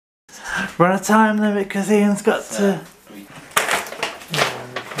We're on a time limit because Ian's got to.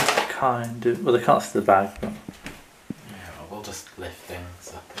 Kind of. Well, they can't see the bag. But... yeah, well, we'll just lift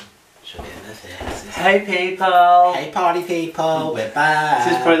things up and shove it in the faces. Hey people! Hey party people, we're back!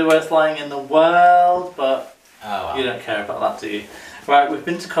 This is probably the worst lying in the world, but oh, well. You don't care about that, do you? Right, we've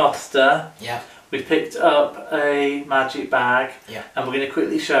been to Costa. Yeah. We picked up a magic bag. Yeah. And we're going to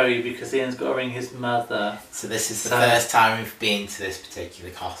quickly show you because Ian's got to ring his mother. So this is the first time we've been to this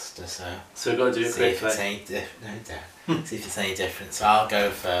particular Costa, so we've got to do it quickly. See if it's any different. No, see if it's any different. So I'll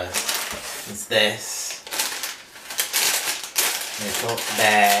go first. It's this. Little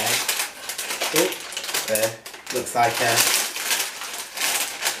bag. Oh, there. Looks like a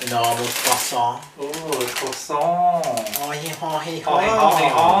normal croissant. Oh, a croissant. Oh, yeah, oh, yeah, Oh,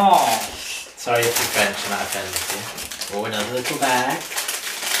 oh, oh. Sorry if you're French and that offended you. Oh, another little bag.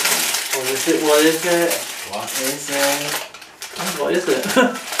 What is it? What is it? What is it? Oh, what is it?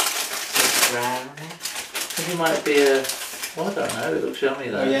 It's brownie. I think it might be a... Well, I don't know. It looks yummy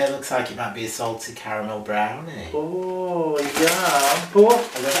though. Oh yeah, it looks like it might be a salted caramel brownie. Oh, yum. Oh.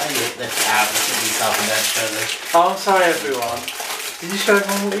 I love how you lift it out, look at yourself and don't show this. Oh, I'm sorry everyone. Did you show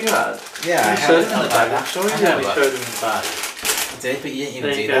everyone what you had? Yeah, you I showed had them in the bag. I'm sure you only showed them in the bag. I did, but you didn't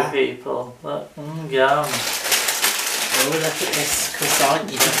even do that. There you go, people. Look, yum. Oh, look at this croissant.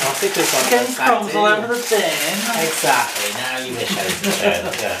 You don't want the croissant. Getting crumbs all over the tin. Exactly. Now you wish I was to show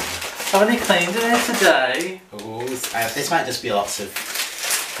them. I've only cleaned in here today. Oh, this might just be lots of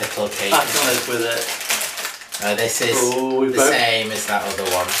little cakes. I can live with it. This is the same as that other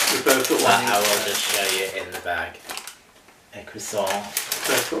one. We've both got one. That I will just show you in the bag. A croissant.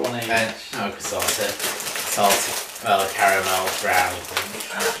 Both got one each. No, a croissant. A salted, well, a caramel brownie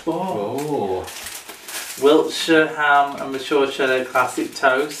thing. Oh. Wiltshire ham and mature cheddar classic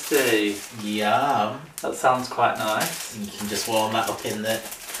toasty. Yum. That sounds quite nice. You can just warm that up in the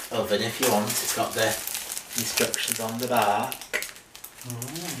oven if you want. It's got the instructions on the back.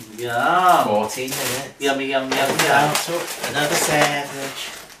 Yum. 14 minutes. Yummy, yum, yum, yum. Another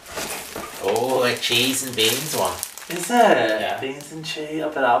sandwich. Oh, a cheese and beans one. Is it? Yeah. Beans and cheese? I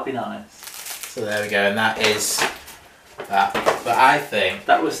bet that'll be nice. So there we go, and that is that. But I think...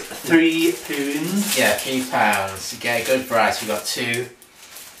 That was £3. Yeah, £3. You get a good variety. We've got 2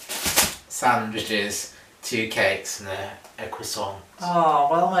 sandwiches, 2 cakes and a croissant. Oh,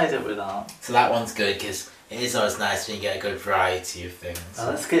 well made it with that. So that one's good because it is always nice when you get a good variety of things. Oh,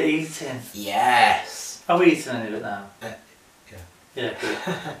 let's get eating. Yes! Are we eating any of it now? Yeah. Yeah, good.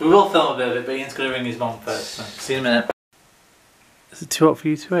 We will film a bit of it, but Ian's going to ring his mum first. So. See you in a minute. Is it too hot for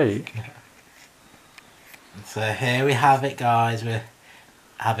you to eat? So here we have it, guys. We're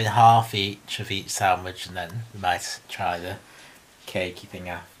having half each of each sandwich and then we might try the cakey thing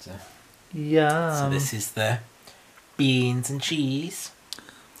after. Yeah. So this is the beans and cheese.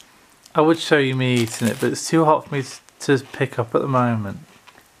 I would show you me eating it, but it's too hot for me to pick up at the moment.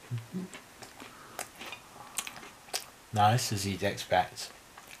 Nice, as you'd expect.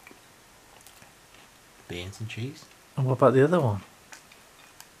 Beans and cheese. And what about the other one?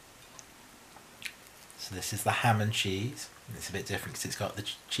 So this is the ham and cheese. It's a bit different because it's got the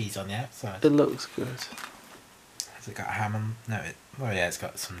cheese on the outside. It looks good. Has it got ham on? No, well yeah, it's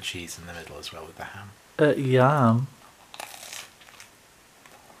got some cheese in the middle as well with the ham. Yum.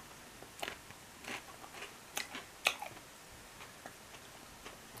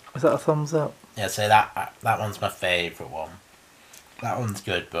 Is that a thumbs up? Yeah, so that one's my favourite one. That one's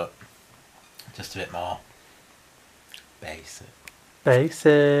good, but just a bit more basic.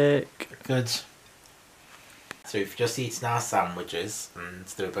 Basic. Good. So we've just eaten our sandwiches, and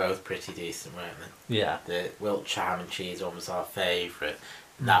they were both pretty decent, weren't they? Yeah. The Wiltshire ham and cheese one was our favourite.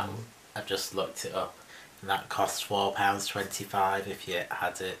 That I've just looked it up, and that cost £4.25 if you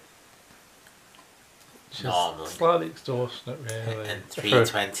had it normally. Slightly extortionate, really. And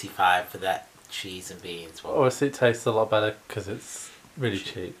 £3.25 for that cheese and beans one. Obviously, it tastes a lot better because it's really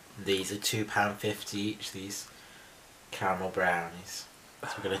cheap. These are £2.50 each. These caramel brownies. So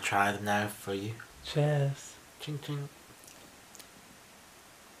we're gonna try them now for you. Cheers. Ching ching.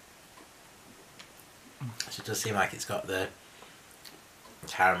 So it does seem like it's got the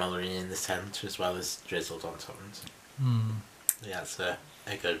caramel in the centre as well as drizzled on top. Yeah, it's a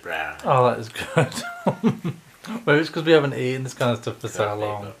good brownie. Oh, that is good. Well, it's because we haven't eaten this kind of stuff for so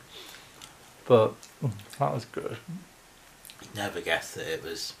long. But that was good. You'd never guess that it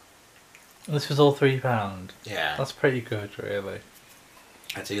was. This was all £3. Yeah. That's pretty good, really.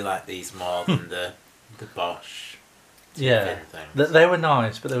 I do like these more than the Bosch. Yeah. They were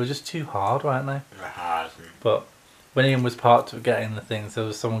nice, but they were just too hard, weren't they? They were hard. But when Ian was part of getting the things, there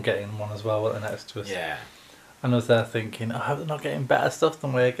was someone getting one as well right next to us. Yeah. And I was there thinking, I hope they're not getting better stuff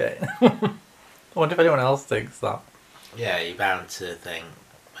than we're getting. I wonder if anyone else thinks that. Yeah, you're bound to think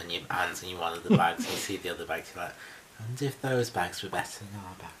when your hands in one of the bags and you see the other bags, you're like, I wonder if those bags were better than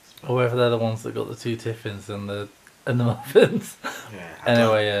our bags. Or whether they're the ones that got the 2 tiffins and the muffins.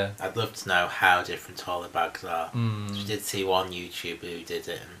 Yeah. I'd love to know how different all the bags are. Mm. I did see one YouTuber who did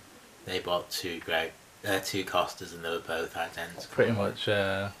it, and they bought two Costas, and they were both identical. Pretty much,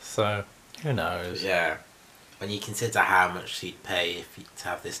 yeah. So who knows? But yeah. When you consider how much you'd pay if you to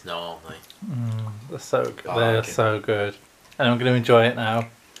have this normally. They're so good. They're so good. And I'm going to enjoy it now.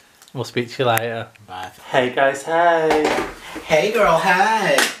 We'll speak to you later. Bye. Hey guys, hey! Hey girl,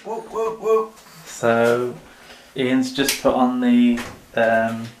 hey! Whoop, whoop, whoop. So, Ian's just put on the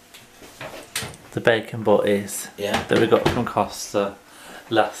bacon butties that we got from Costa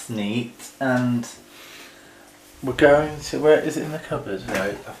last night. And we're going to... Where is it in the cupboard? No,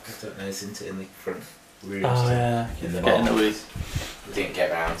 I don't know. Isn't it in the front room? Oh yeah, in the getting we didn't get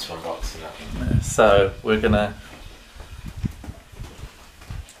around to unboxing that. So we're gonna.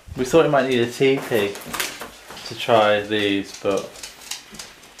 We thought we might need a TP to try these, but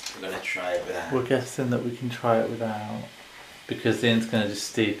we're gonna try it without. We're guessing that we can try it without, because Ian's gonna just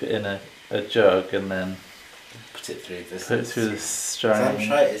steep it in a jug and then put it through this. Put it through the strain. So I'm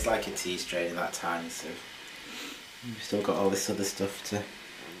sure it's like a tea strain, that tiny, so we've still got all this other stuff to.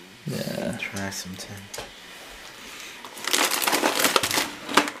 Yeah. Try some tea.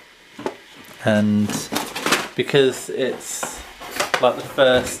 And because it's like the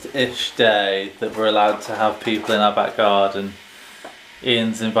first-ish day that we're allowed to have people in our back garden,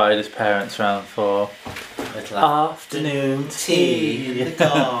 Ian's invited his parents round for little afternoon tea in the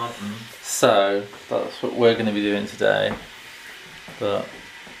garden. So that's what we're going to be doing today. But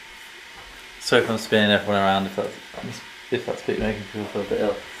sorry if I'm spinning everyone around if that's making people feel a bit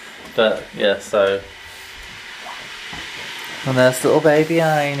ill. But yeah, so. And there's little baby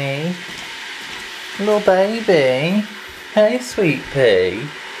Einie. Little baby. Hey, sweet pea.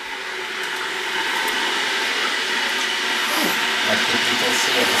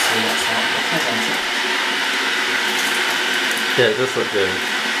 Yeah, it does look good.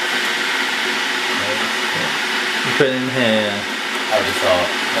 You put it in here. I would have thought,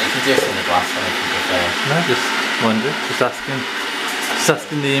 well, you can do it in the glass one if you prefer. No, just wondered, just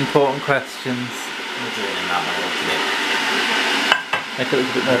asking the important questions. We'll do it in that one, look at it. Make it look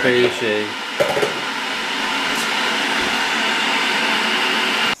a bit more bougie.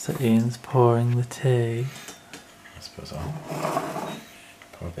 So Ian's pouring the tea. I suppose I'll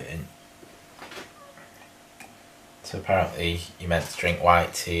pour a bit in. So apparently you're meant to drink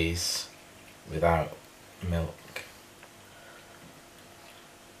white teas without milk.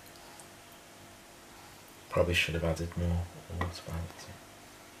 Probably should have added more water.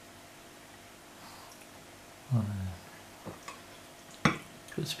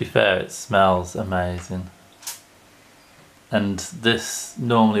 But to be fair, it smells amazing. And this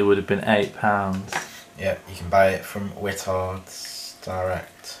normally would have been £8. Yeah, you can buy it from Whittards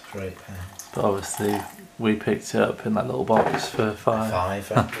direct for £8. But obviously we picked it up in that little box for £5.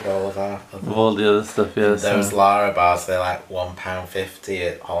 With all of our with all the other stuff, yeah. Those Lara bars, they're like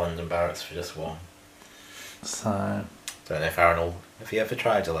 £1.50 at Holland and Barrett's for just one. So don't know if Aaron will. Have you ever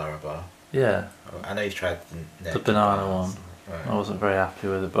tried a Lara bar? Yeah. I know you've tried the banana one. Right. I wasn't very happy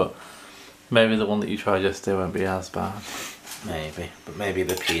with it, but maybe the one that you tried yesterday won't be as bad. Maybe, but maybe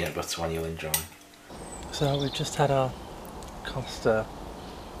the peanut butter one you'll enjoy. So we've just had our Costa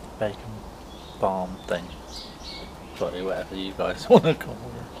bacon balm thing. Sorry, whatever you guys want to call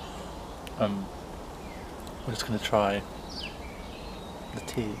it. We're just going to try the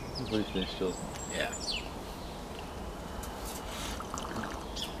tea. We've already finished yours. Yeah.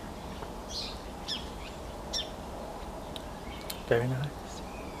 Very nice.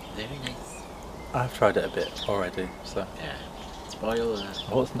 Very nice. I've tried it a bit already, so. Yeah. Spoiler. It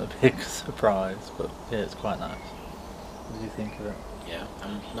wasn't a big surprise, but yeah, it's quite nice. What did you think of it? Yeah,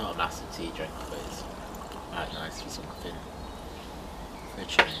 I'm not a massive tea drinker, but it's quite nice for something. For a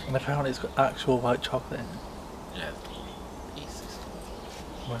change. And apparently it's got actual white chocolate in it. Yeah, pieces.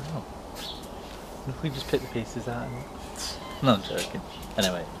 Wow. If we just pick the pieces out and... No, I'm joking.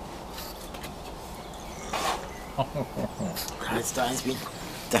 Anyway. Einstein's been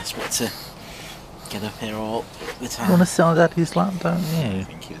desperate to get up here all the time. You want to sit on Daddy's lap, don't you? I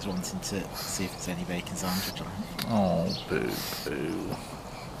think he was wanting to see if there's any bacon sandwich on it. Oh, boo, boo.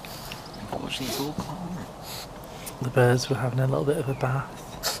 Unfortunately, it's all gone. The birds were having a little bit of a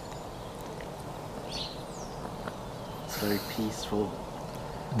bath. It's very peaceful.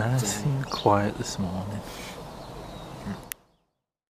 Nice and quiet this morning.